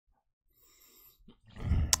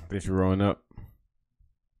Thanks for rolling up.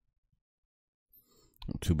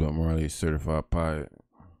 I'm Two Blunt Marley, certified pilot.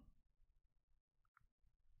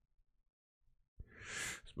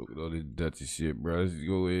 Spoke with all this Dutch shit, bro. Let's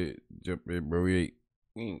go ahead, jump in, bro. We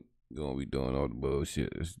ain't gonna be doing all the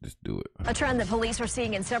bullshit. Let's just do it. A trend that police are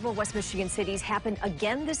seeing in several West Michigan cities happened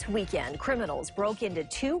again this weekend. Criminals broke into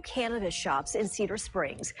 2 cannabis shops in Cedar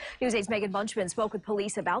Springs. News 8's Megan Bunchman spoke with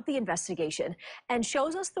police about the investigation and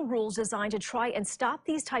shows us the rules designed to try and stop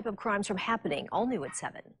these type of crimes from happening. All new at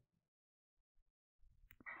 7.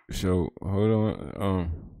 So hold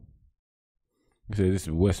on. You say this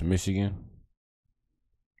is West Michigan.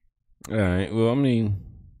 All right. Well, I mean,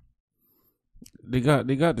 they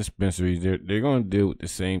got dispensaries. They're gonna deal with the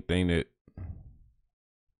same thing that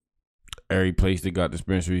every place they got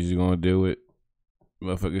dispensaries is gonna deal with.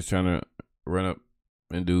 Motherfuckers trying to run up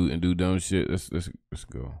and do dumb shit. Let's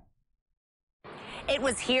go. It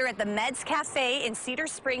was here at the Meds Cafe in Cedar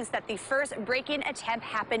Springs that the first break-in attempt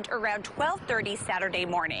happened around 12:30 Saturday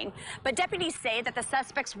morning. But deputies say that the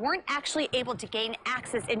suspects weren't actually able to gain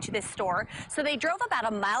access into this store, so they drove about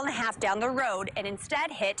a mile and a half down the road and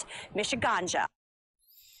instead hit Michiganja.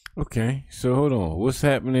 Okay, so hold on. What's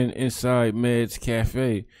happening inside Meds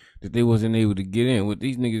Cafe that they wasn't able to get in? What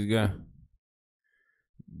these niggas got?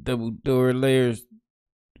 Double door layers.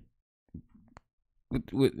 What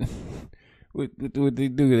they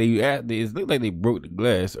do? It looked like they broke the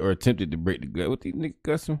glass or attempted to break the glass. What these niggas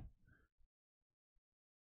got some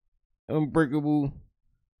unbreakable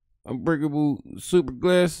super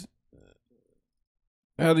glass?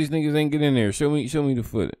 How these niggas ain't get in there? Show me the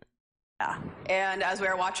footage. Yeah. And as we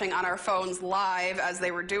were watching on our phones live as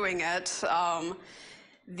they were doing it,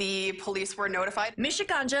 the police were notified.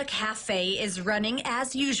 Michiganja Cafe is running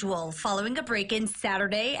as usual following a break-in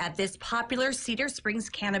Saturday at this popular Cedar Springs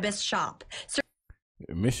cannabis shop.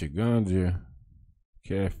 Michiganja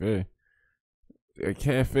Cafe. A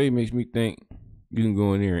cafe makes me think you can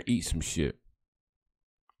go in there and eat some shit.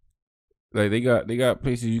 Like they got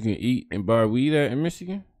places you can eat and buy weed at in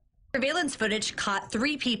Michigan. Surveillance footage caught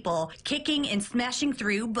 3 people kicking and smashing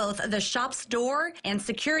through both the shop's door and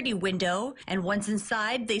security window, and once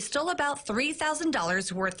inside, they stole about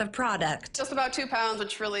 $3,000 worth of product. Just about 2 pounds,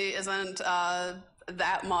 which really isn't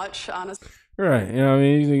that much, honestly. Right, you know what I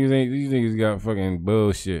mean? These niggas got fucking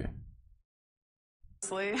bullshit.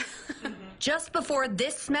 Just before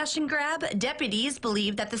this smash and grab, deputies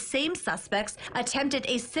believe that the same suspects attempted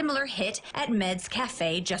a similar hit at Meds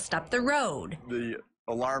Cafe just up the road. The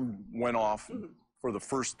alarm went off for the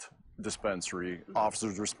first dispensary.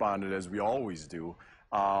 Officers responded as we always do.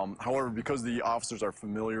 However, because the officers are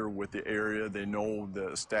familiar with the area, they know the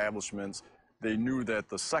establishments, they knew that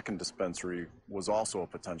the second dispensary was also a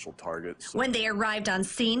potential target. So when they arrived on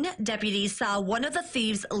scene, deputies saw one of the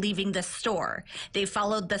thieves leaving the store. They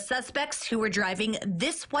followed the suspects who were driving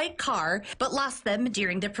this white car, but lost them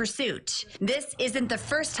during the pursuit. This isn't the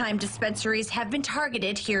first time dispensaries have been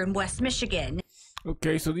targeted here in West Michigan.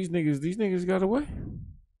 Okay, so these niggas got away.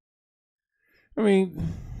 I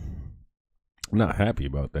mean, I'm not happy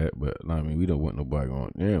about that, but I mean, we don't want nobody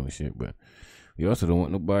going there and shit, but we also don't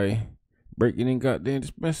want nobody breaking in goddamn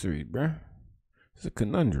dispensaries, bruh. It's a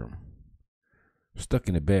conundrum. I'm stuck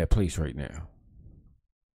in a bad place right now.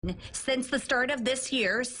 Since the start of this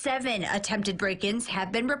year, 7 attempted break-ins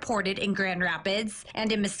have been reported in Grand Rapids.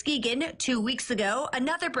 And in Muskegon, 2 weeks ago,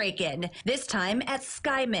 another break-in, this time at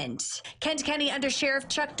Skymint. Kent County Undersheriff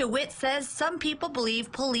Chuck DeWitt says some people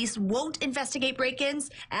believe police won't investigate break-ins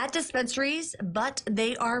at dispensaries, but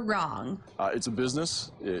they are wrong. it's a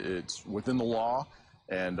business, it's within the law,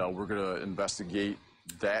 and we're going to investigate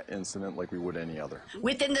that incident like we would any other.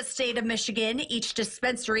 Within the state of Michigan, each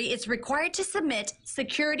dispensary is required to submit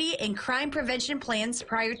security and crime prevention plans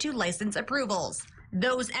prior to license approvals.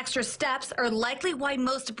 Those extra steps are likely why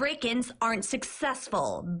most break-ins aren't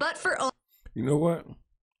successful, but for you know what?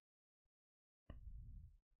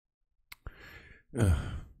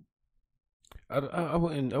 I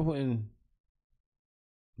wouldn't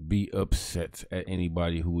be upset at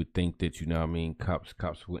anybody who would think that, you know what I mean,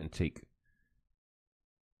 cops wouldn't take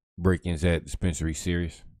break-ins at dispensary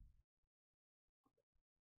serious.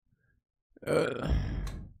 You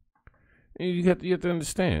have to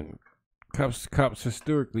understand, cops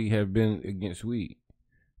historically have been against weed,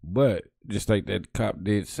 but just like that cop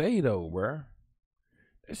did say though, bruh,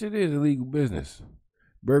 that shit is illegal business.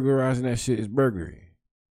 Burglarizing that shit is burglary.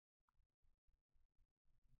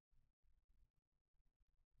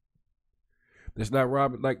 That's not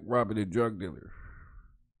robbing a drug dealer.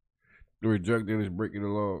 Or a drug dealer's breaking the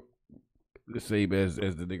law the same as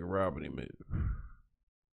the nigga robbing him is.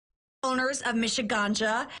 Owners of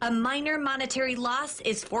Michiganja, a minor monetary loss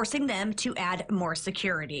is forcing them to add more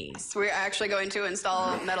security. So we're actually going to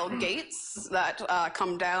install metal gates that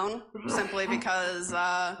come down simply because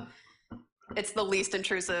it's the least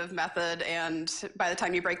intrusive method, and by the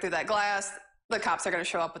time you break through that glass, the cops are going to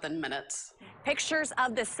show up within minutes. Pictures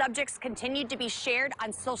of the subjects continued to be shared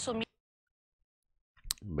on social media.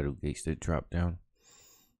 Metal gates that drop down.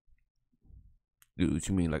 Dude, what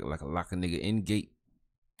you mean? Like a lock a nigga in gate?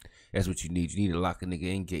 That's what you need. You need to lock a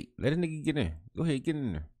nigga in gate. Let a nigga get in. Go ahead, get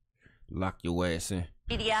in there. Lock your ass in.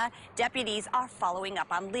 Deputies are following up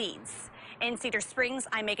on leads. In Cedar Springs,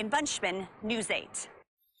 I'm Megan Bunchman, News 8.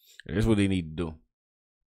 That's what they need to do.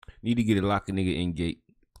 Need to get a lock a nigga in gate.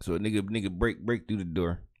 So a nigga break through the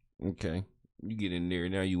door. Okay. You get in there.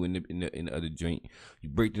 Now you in the other joint. You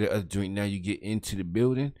break to the other joint. Now you get into the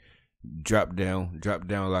building. Drop down,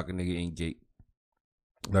 lock a nigga in gate.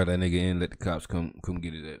 Lock that nigga in, let the cops come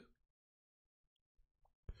get his ass.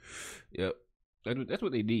 Yep. That's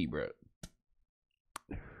what they need, bro.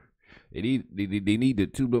 They need the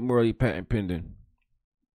two but morally patent pending.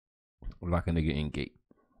 Lock a nigga in gate.